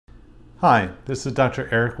Hi, this is Dr.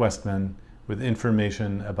 Eric Westman with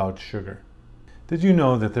information about sugar. Did you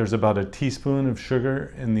know that there's about a teaspoon of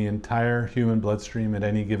sugar in the entire human bloodstream at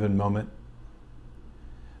any given moment?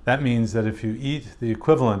 That means that if you eat the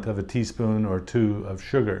equivalent of a teaspoon or two of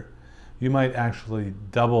sugar, you might actually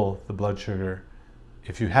double the blood sugar.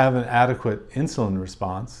 If you have an adequate insulin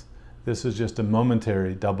response, this is just a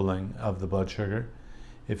momentary doubling of the blood sugar.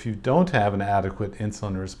 If you don't have an adequate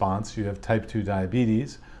insulin response, you have type 2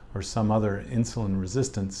 diabetes or some other insulin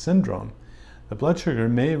resistance syndrome, the blood sugar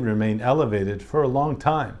may remain elevated for a long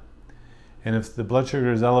time. And if the blood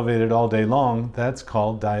sugar is elevated all day long, that's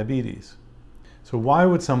called diabetes. So why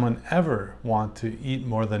would someone ever want to eat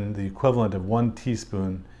more than the equivalent of 1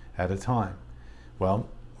 teaspoon at a time? Well,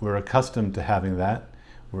 we're accustomed to having that.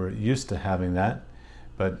 We're used to having that.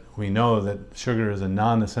 But we know that sugar is a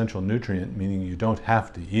non-essential nutrient, meaning you don't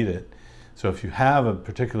have to eat it. So if you have a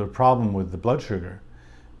particular problem with the blood sugar,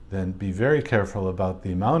 then be very careful about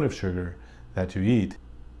the amount of sugar that you eat.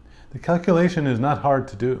 The calculation is not hard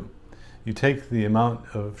to do. You take the amount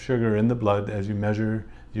of sugar in the blood as you measure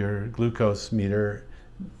your glucose meter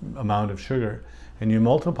amount of sugar, and you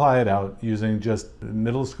multiply it out using just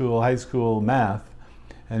middle school, high school math,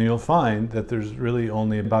 and you'll find that there's really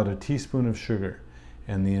only about a teaspoon of sugar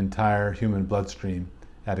in the entire human bloodstream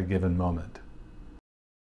at a given moment.